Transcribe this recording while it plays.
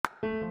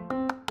We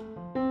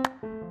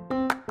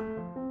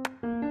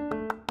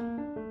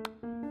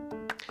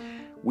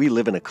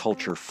live in a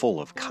culture full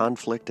of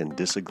conflict and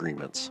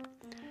disagreements.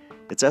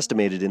 It's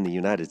estimated in the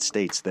United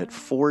States that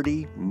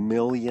 40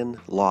 million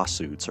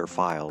lawsuits are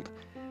filed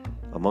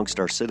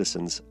amongst our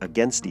citizens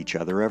against each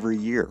other every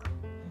year.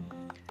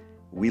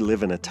 We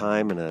live in a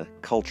time and a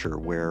culture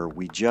where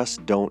we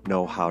just don't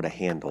know how to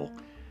handle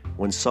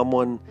when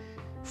someone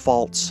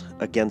faults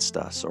against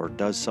us or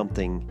does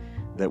something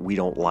that we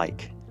don't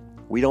like.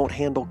 We don't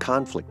handle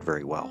conflict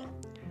very well,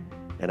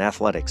 and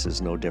athletics is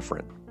no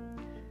different.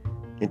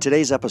 In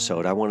today's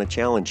episode, I want to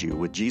challenge you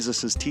with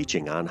Jesus'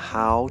 teaching on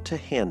how to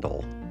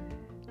handle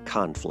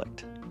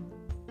conflict.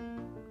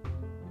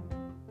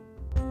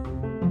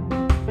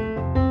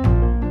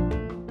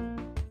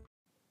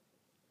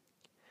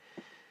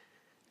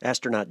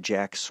 Astronaut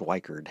Jack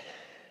Swikard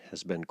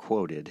has been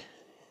quoted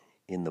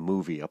in the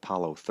movie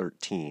Apollo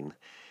 13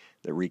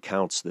 that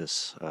recounts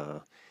this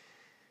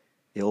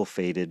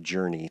ill-fated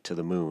journey to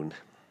the moon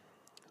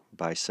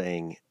by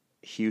saying,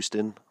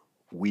 "Houston,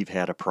 we've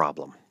had a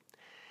problem."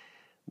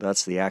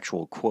 That's the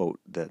actual quote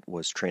that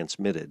was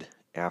transmitted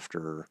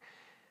after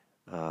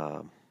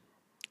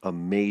a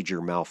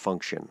major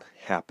malfunction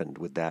happened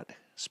with that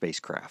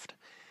spacecraft.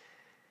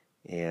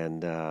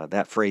 And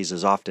that phrase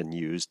is often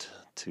used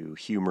to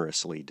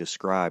humorously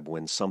describe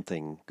when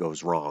something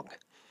goes wrong.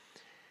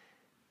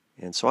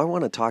 And so I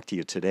want to talk to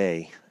you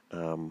today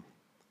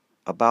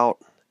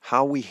about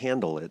how we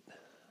handle it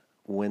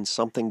when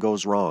something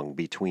goes wrong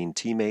between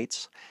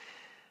teammates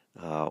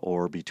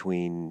or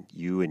between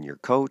you and your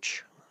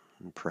coach,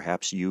 and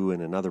perhaps you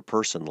and another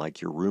person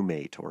like your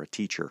roommate or a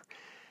teacher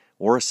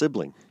or a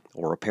sibling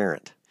or a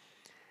parent.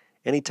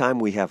 Anytime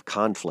we have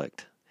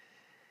conflict,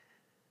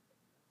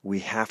 we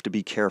have to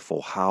be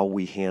careful how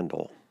we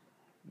handle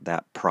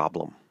that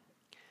problem.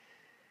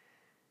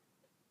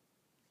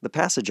 The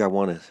passage I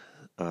want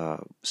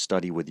to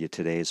study with you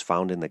today is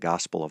found in the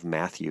Gospel of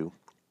Matthew.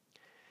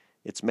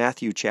 It's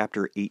Matthew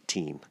chapter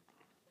 18.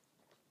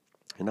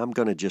 And I'm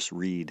going to just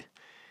read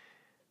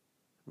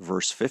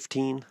verse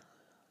 15,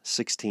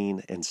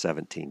 16, and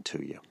 17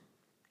 to you.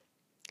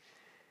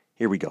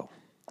 Here we go.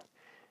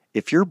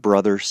 "If your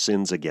brother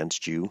sins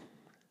against you,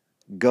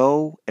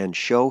 go and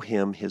show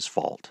him his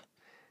fault,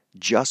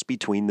 just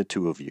between the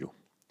two of you.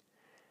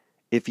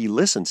 If he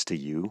listens to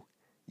you,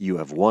 you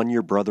have won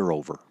your brother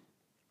over.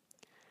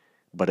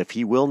 But if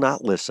he will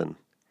not listen,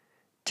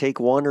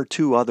 take one or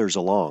two others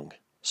along,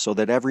 so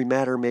that every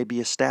matter may be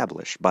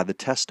established by the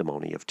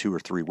testimony of 2 or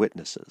 3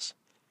 witnesses.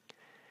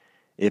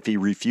 If he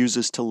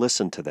refuses to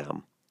listen to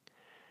them,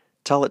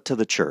 tell it to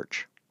the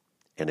church,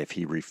 and if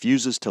he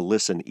refuses to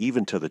listen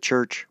even to the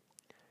church,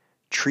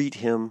 treat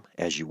him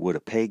as you would a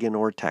pagan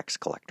or a tax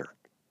collector."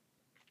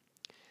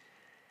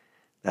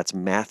 That's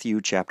Matthew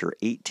chapter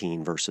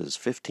 18, verses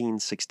 15,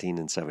 16,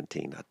 and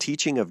 17, a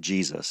teaching of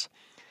Jesus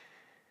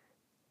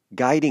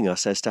guiding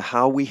us as to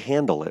how we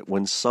handle it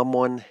when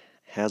someone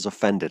has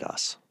offended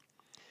us,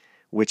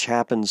 which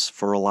happens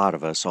for a lot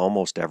of us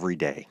almost every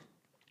day.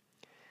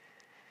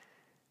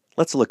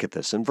 Let's look at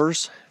this. In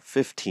verse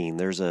 15,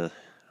 there's a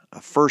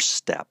first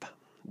step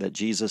that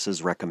Jesus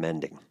is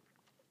recommending.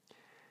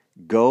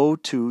 Go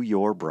to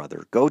your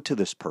brother, go to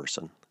this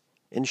person,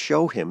 and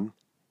show him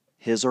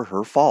his or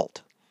her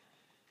fault,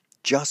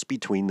 just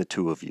between the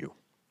two of you.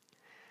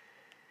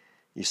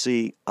 You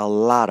see, a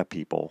lot of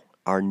people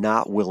are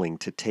not willing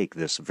to take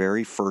this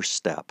very first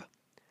step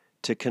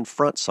to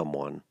confront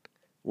someone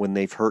when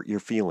they've hurt your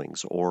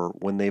feelings or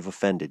when they've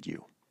offended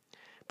you.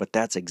 But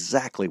that's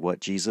exactly what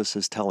Jesus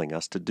is telling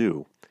us to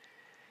do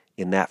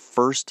in that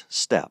first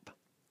step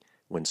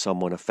when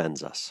someone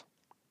offends us.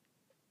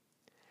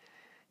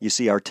 You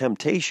see, our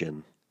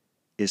temptation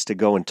is to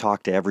go and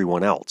talk to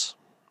everyone else,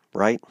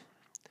 right?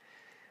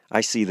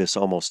 I see this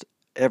almost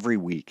every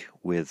week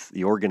with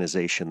the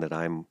organization that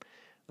I'm,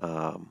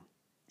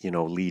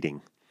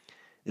 leading,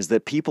 is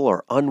that people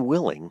are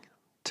unwilling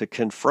to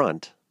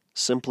confront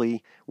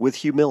simply with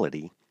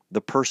humility the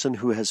person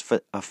who has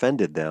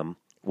offended them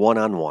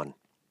one-on-one.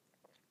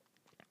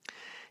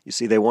 You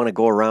see, they want to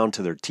go around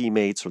to their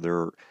teammates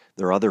or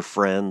their other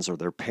friends or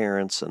their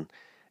parents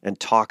and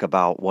talk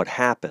about what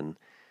happened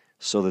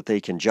so that they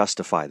can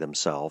justify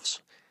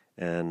themselves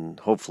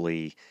and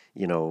hopefully,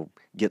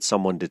 get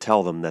someone to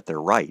tell them that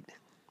they're right.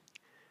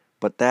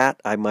 But that,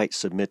 I might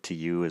submit to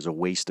you, is a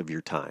waste of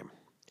your time.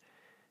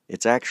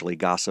 It's actually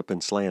gossip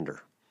and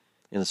slander,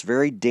 and it's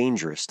very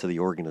dangerous to the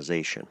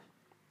organization.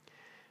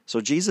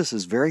 So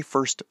Jesus' very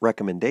first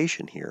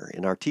recommendation here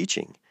in our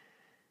teaching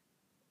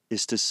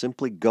is to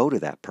simply go to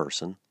that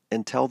person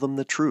and tell them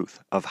the truth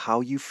of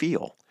how you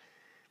feel.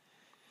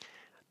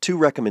 2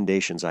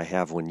 recommendations I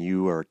have when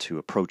you are to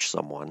approach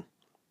someone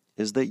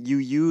is that you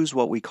use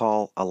what we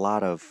call a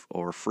lot of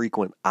or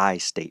frequent I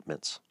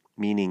statements,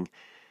 meaning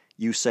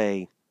you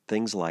say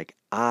things like,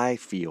 "I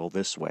feel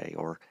this way,"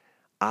 or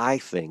 "I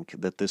think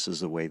that this is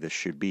the way this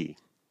should be."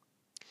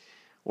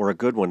 Or a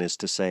good one is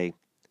to say,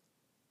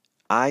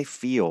 "I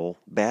feel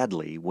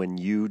badly when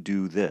you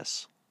do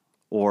this,"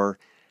 or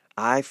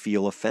I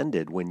feel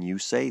offended when you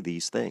say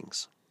these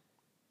things.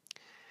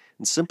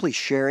 And simply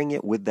sharing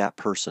it with that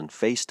person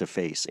face to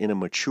face in a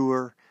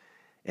mature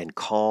and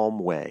calm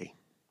way.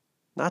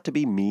 Not to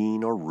be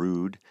mean or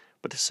rude,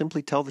 but to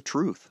simply tell the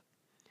truth.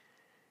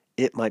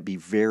 It might be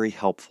very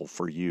helpful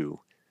for you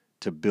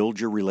to build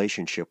your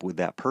relationship with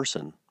that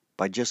person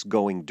by just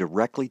going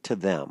directly to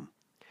them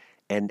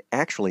and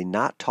actually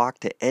not talk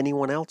to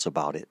anyone else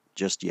about it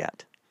just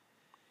yet.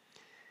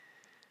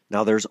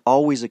 Now, there's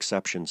always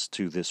exceptions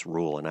to this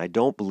rule, and I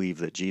don't believe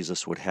that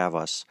Jesus would have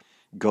us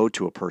go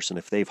to a person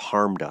if they've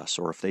harmed us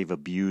or if they've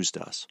abused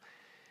us.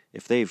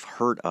 If they've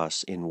hurt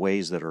us in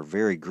ways that are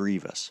very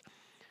grievous,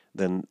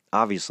 then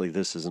obviously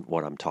this isn't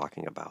what I'm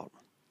talking about.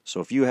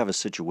 So if you have a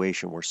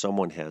situation where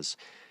someone has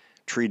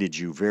treated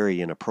you very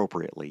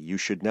inappropriately, you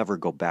should never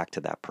go back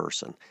to that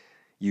person.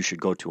 You should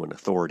go to an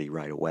authority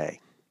right away.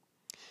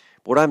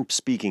 What I'm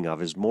speaking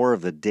of is more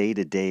of the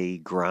day-to-day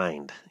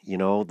grind,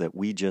 that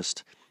we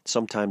just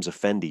sometimes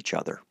offend each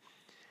other.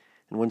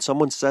 And when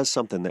someone says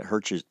something that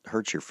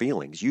hurts your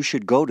feelings, you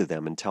should go to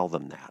them and tell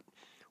them that.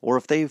 Or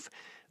if they've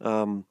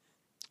done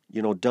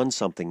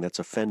something that's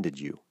offended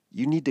you,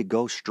 you need to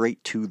go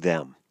straight to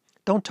them.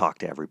 Don't talk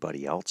to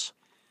everybody else.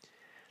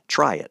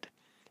 Try it.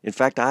 In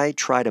fact, I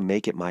try to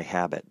make it my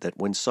habit that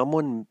when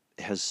someone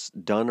has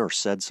done or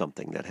said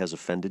something that has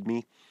offended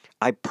me,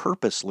 I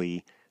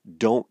purposely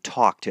don't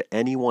talk to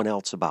anyone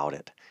else about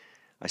it.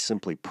 I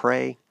simply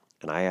pray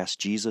and I ask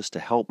Jesus to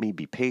help me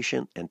be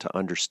patient and to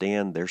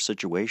understand their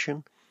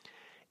situation.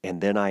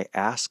 And then I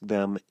ask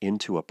them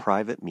into a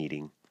private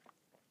meeting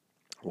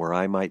where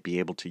I might be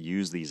able to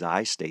use these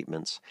I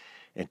statements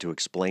and to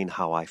explain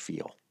how I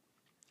feel.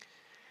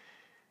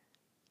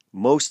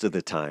 Most of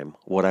the time,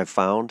 what I've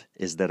found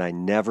is that I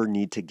never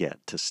need to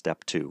get to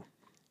step 2.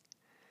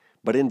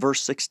 But in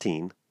verse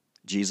 16,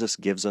 Jesus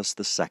gives us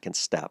the second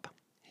step.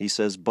 He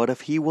says, "But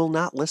if he will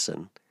not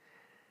listen,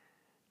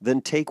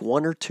 then take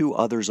 1 or 2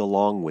 others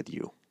along with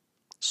you,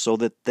 so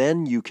that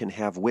then you can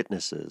have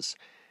witnesses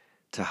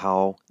to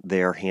how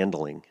they are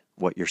handling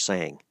what you're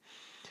saying."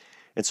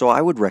 And so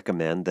I would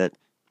recommend that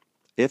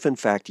if in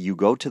fact you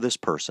go to this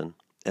person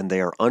and they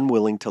are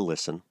unwilling to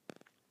listen,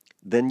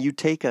 then you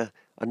take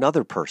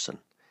another person,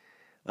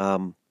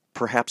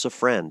 perhaps a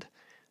friend,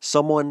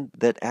 someone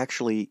that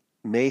actually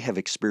may have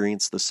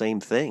experienced the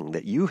same thing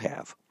that you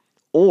have.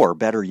 Or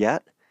better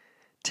yet,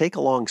 take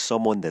along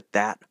someone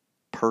that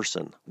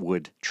person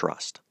would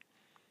trust.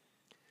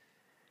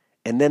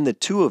 And then the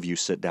 2 of you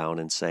sit down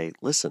and say,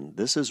 "Listen,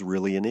 this is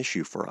really an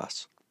issue for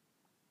us.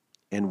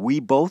 And we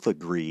both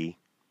agree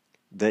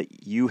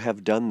that you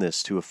have done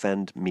this to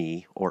offend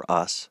me or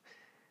us,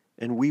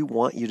 and we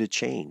want you to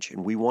change,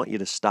 and we want you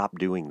to stop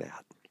doing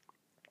that."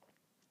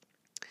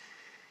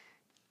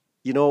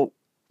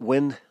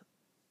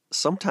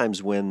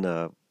 Sometimes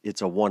when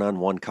it's a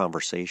one-on-one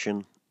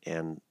conversation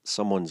and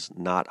someone's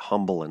not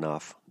humble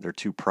enough, they're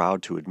too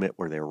proud to admit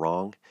where they're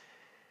wrong,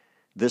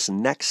 this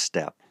next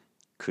step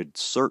could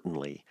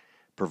certainly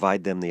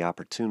provide them the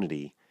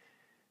opportunity,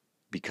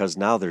 because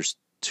now there's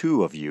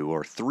 2 of you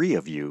or 3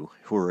 of you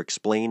who are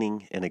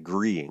explaining and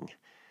agreeing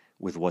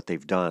with what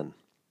they've done.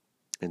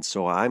 And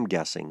so I'm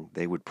guessing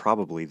they would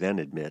probably then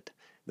admit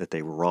that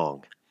they were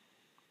wrong.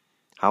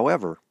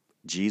 However,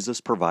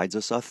 Jesus provides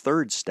us a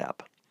third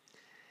step.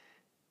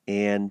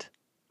 And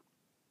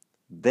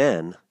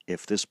then,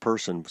 if this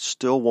person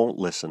still won't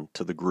listen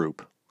to the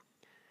group,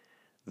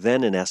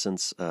 then in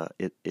essence,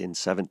 in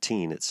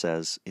 17 it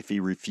says, "If he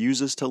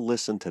refuses to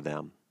listen to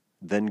them,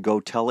 then go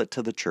tell it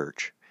to the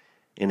church.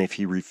 And if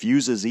he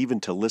refuses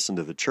even to listen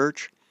to the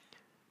church,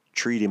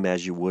 treat him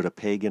as you would a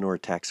pagan or a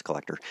tax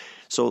collector."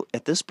 So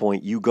at this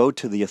point, you go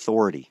to the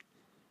authority.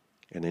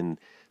 And in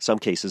some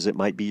cases, it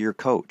might be your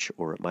coach,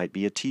 or it might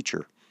be a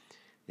teacher.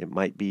 It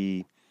might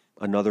be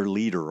another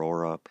leader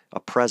or a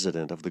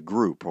president of the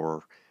group,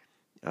 or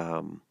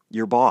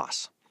your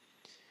boss.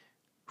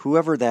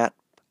 Whoever that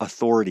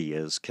authority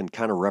is can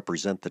kind of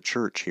represent the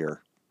church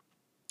here.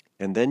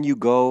 And then you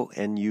go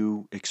and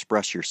you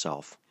express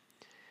yourself.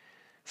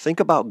 Think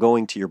about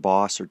going to your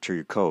boss or to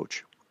your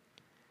coach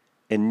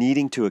and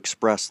needing to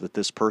express that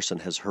this person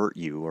has hurt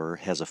you or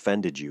has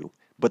offended you,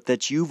 but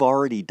that you've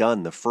already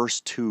done the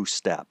first 2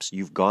 steps.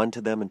 You've gone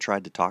to them and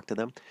tried to talk to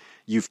them.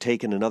 You've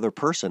taken another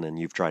person and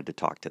you've tried to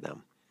talk to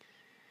them.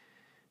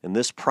 In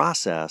this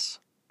process,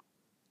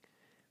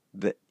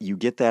 that you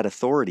get that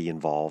authority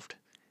involved,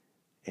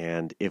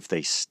 and if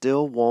they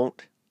still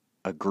won't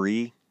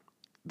agree,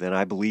 then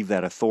I believe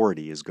that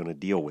authority is going to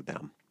deal with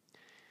them.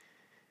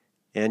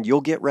 And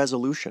you'll get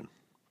resolution.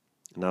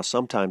 Now,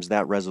 sometimes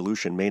that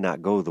resolution may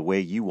not go the way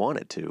you want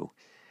it to.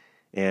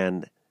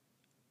 And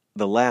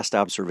the last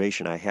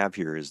observation I have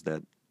here is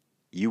that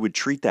you would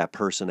treat that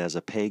person as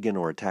a pagan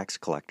or a tax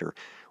collector,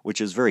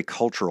 which is very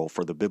cultural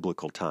for the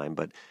biblical time.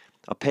 But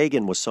a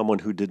pagan was someone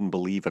who didn't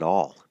believe at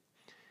all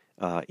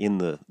in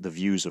the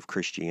views of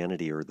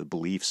Christianity or the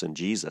beliefs in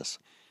Jesus.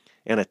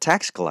 And a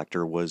tax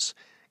collector was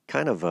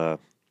kind of a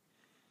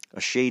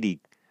shady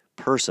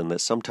person that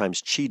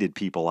sometimes cheated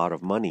people out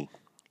of money.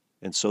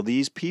 And so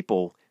these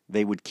people,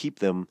 they would keep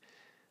them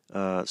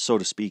so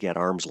to speak, at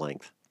arm's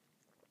length.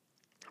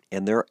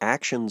 And their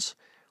actions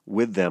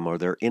with them or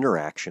their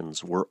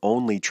interactions were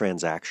only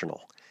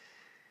transactional.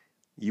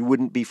 You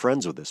wouldn't be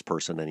friends with this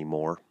person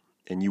anymore,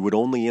 and you would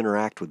only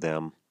interact with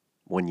them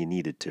when you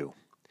needed to.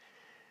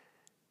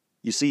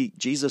 You see,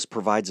 Jesus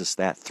provides us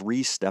that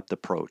three-stepped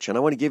approach, and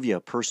I want to give you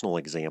a personal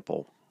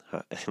example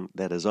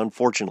that has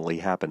unfortunately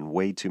happened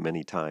way too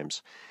many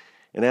times.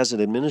 And as an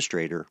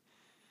administrator,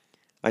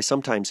 I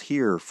sometimes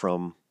hear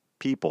from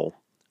people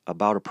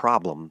about a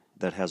problem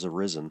that has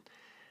arisen.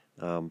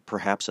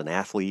 Perhaps an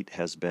athlete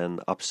has been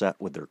upset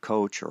with their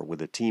coach or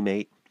with a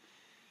teammate.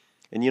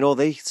 And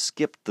they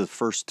skipped the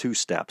first two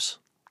steps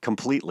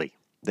completely.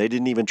 They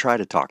didn't even try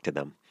to talk to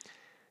them.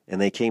 And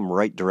they came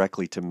right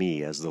directly to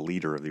me as the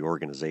leader of the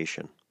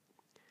organization.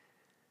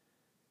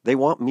 They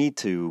want me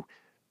to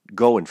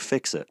go and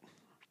fix it.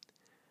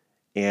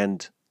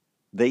 And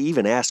they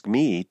even ask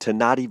me to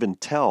not even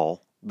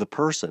tell the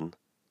person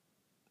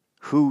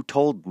who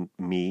told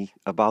me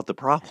about the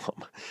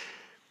problem.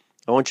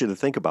 I want you to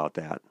think about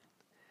that.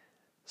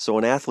 So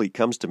an athlete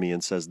comes to me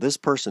and says, this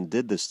person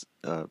did this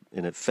and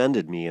it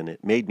offended me and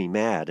it made me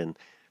mad. And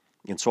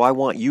so I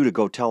want you to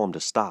go tell them to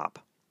stop.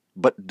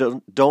 But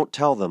don't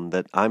tell them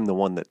that I'm the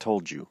one that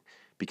told you,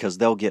 because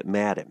they'll get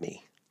mad at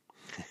me.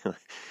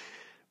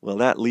 Well,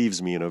 that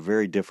leaves me in a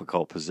very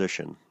difficult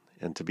position.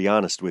 And to be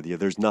honest with you,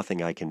 there's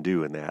nothing I can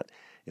do in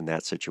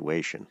that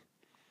situation.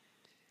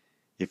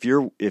 If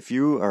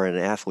you are an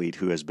athlete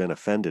who has been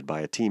offended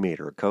by a teammate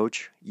or a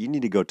coach, you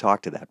need to go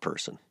talk to that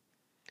person.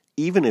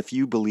 Even if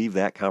you believe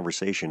that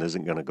conversation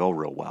isn't going to go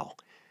real well.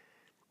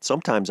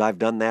 Sometimes I've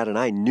done that and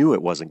I knew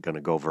it wasn't going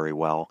to go very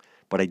well,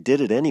 but I did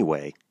it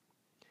anyway.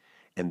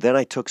 And then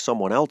I took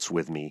someone else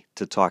with me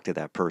to talk to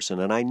that person,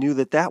 and I knew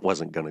that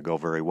wasn't going to go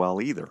very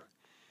well either.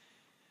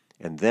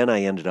 And then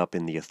I ended up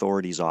in the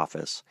authority's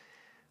office,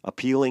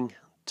 appealing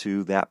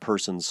to that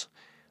person's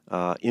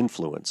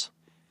influence.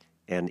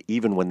 And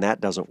even when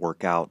that doesn't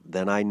work out,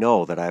 then I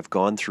know that I've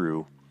gone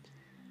through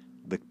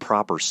the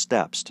proper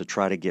steps to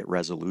try to get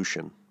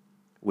resolution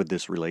with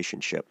this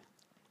relationship.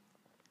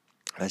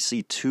 I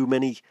see too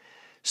many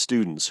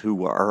students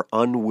who are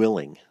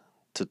unwilling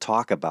to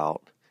talk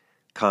about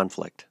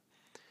conflict.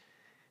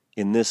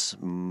 In this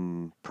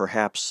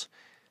perhaps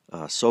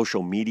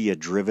social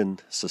media-driven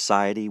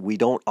society, we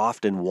don't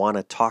often want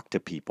to talk to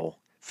people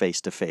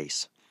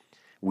face-to-face.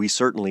 We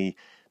certainly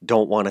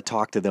don't want to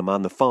talk to them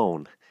on the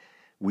phone.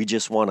 We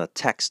just want to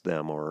text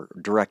them or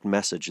direct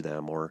message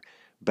them, or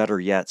better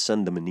yet,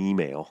 send them an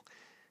email.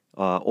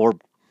 Or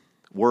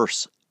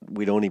worse,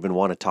 we don't even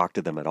want to talk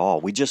to them at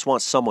all. We just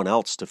want someone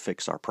else to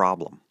fix our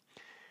problem.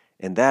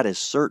 And that is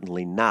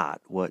certainly not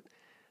what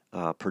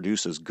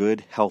produces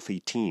good,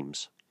 healthy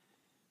teams.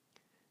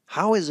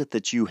 How is it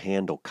that you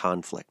handle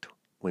conflict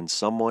when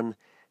someone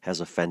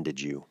has offended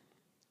you?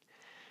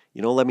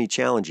 Let me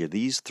challenge you.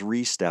 These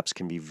 3 steps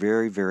can be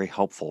very, very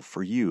helpful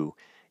for you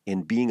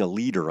in being a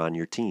leader on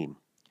your team.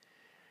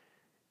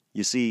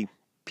 You see,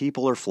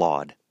 people are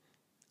flawed,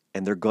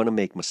 and they're going to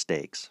make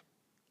mistakes.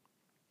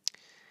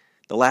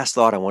 The last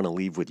thought I want to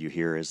leave with you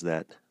here is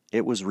that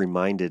I was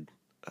reminded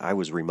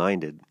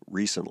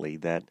recently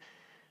that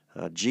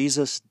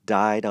Jesus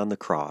died on the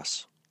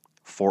cross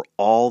for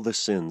all the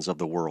sins of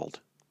the world.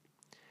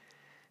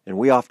 And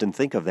we often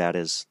think of that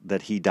as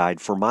that he died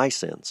for my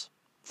sins,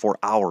 for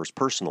ours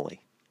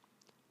personally.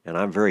 And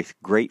I'm very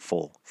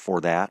grateful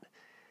for that.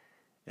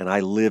 And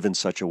I live in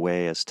such a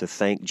way as to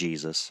thank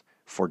Jesus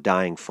for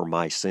dying for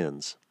my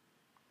sins.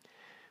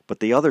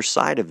 But the other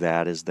side of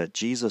that is that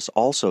Jesus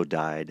also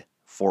died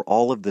for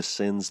all of the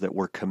sins that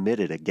were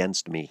committed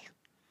against me.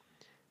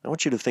 I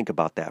want you to think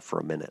about that for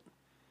a minute.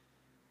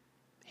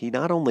 He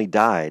not only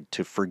died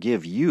to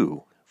forgive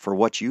you for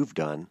what you've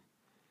done,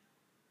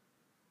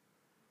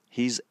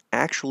 he's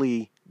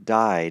actually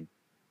died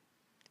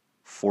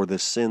for the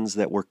sins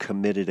that were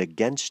committed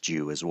against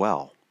you as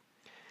well.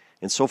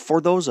 And so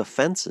for those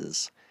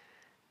offenses,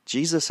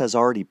 Jesus has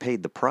already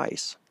paid the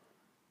price.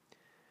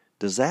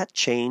 Does that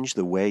change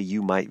the way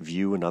you might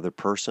view another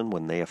person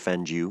when they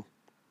offend you?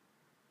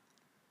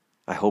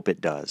 I hope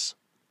it does.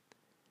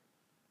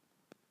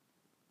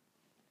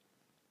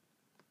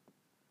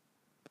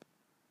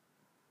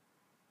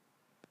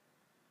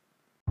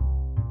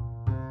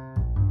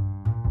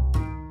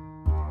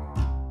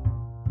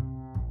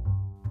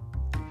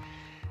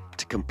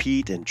 To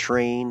compete and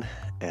train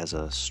as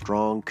a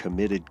strong,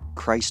 committed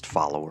Christ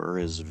follower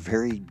is a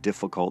very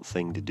difficult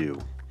thing to do.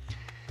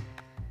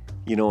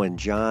 In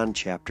John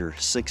chapter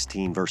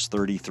 16, verse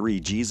 33,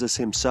 Jesus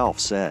himself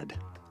said,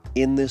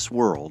 "In this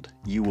world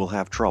you will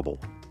have trouble,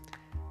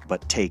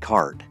 but take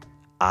heart,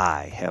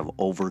 I have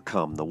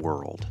overcome the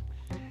world."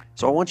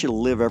 So I want you to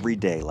live every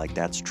day like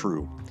that's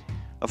true.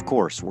 Of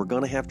course, we're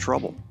going to have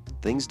trouble.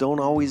 Things don't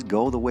always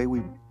go the way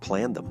we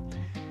planned them.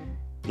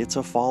 It's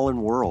a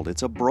fallen world.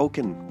 It's a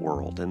broken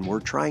world, and we're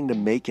trying to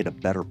make it a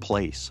better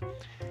place.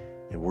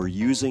 And we're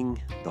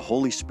using the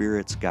Holy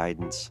Spirit's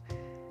guidance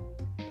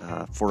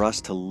for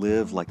us to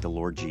live like the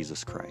Lord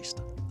Jesus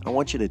Christ. I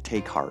want you to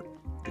take heart.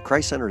 The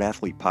Christ-Centered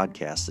Athlete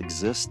Podcast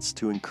exists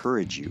to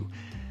encourage you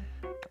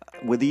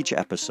with each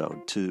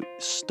episode to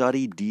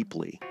study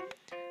deeply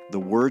the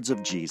words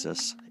of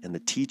Jesus and the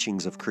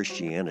teachings of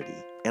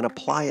Christianity and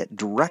apply it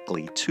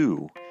directly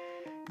to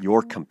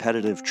your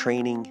competitive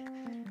training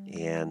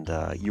and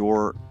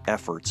your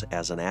efforts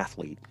as an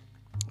athlete.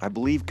 I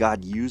believe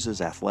God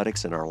uses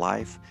athletics in our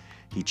life.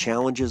 He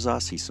challenges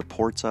us, He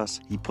supports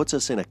us, He puts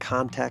us in a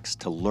context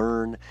to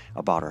learn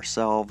about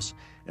ourselves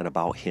and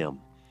about Him.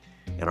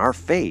 And our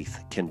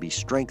faith can be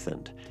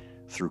strengthened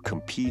through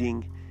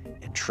competing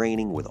and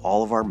training with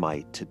all of our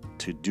might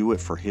to do it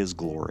for His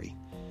glory.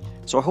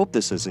 So I hope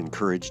this has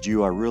encouraged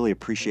you. I really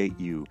appreciate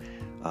you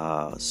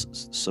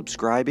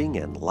subscribing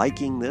and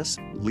liking this.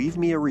 Leave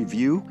me a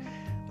review.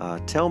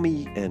 Tell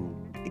me and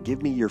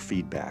give me your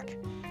feedback.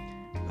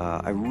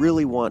 I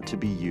really want to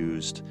be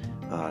used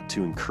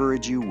to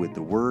encourage you with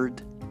the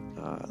Word,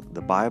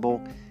 the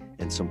Bible,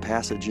 and some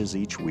passages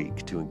each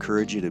week to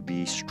encourage you to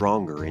be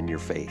stronger in your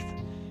faith.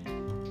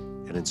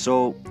 And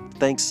so,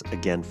 thanks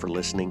again for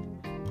listening.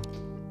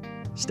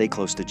 Stay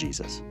close to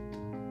Jesus.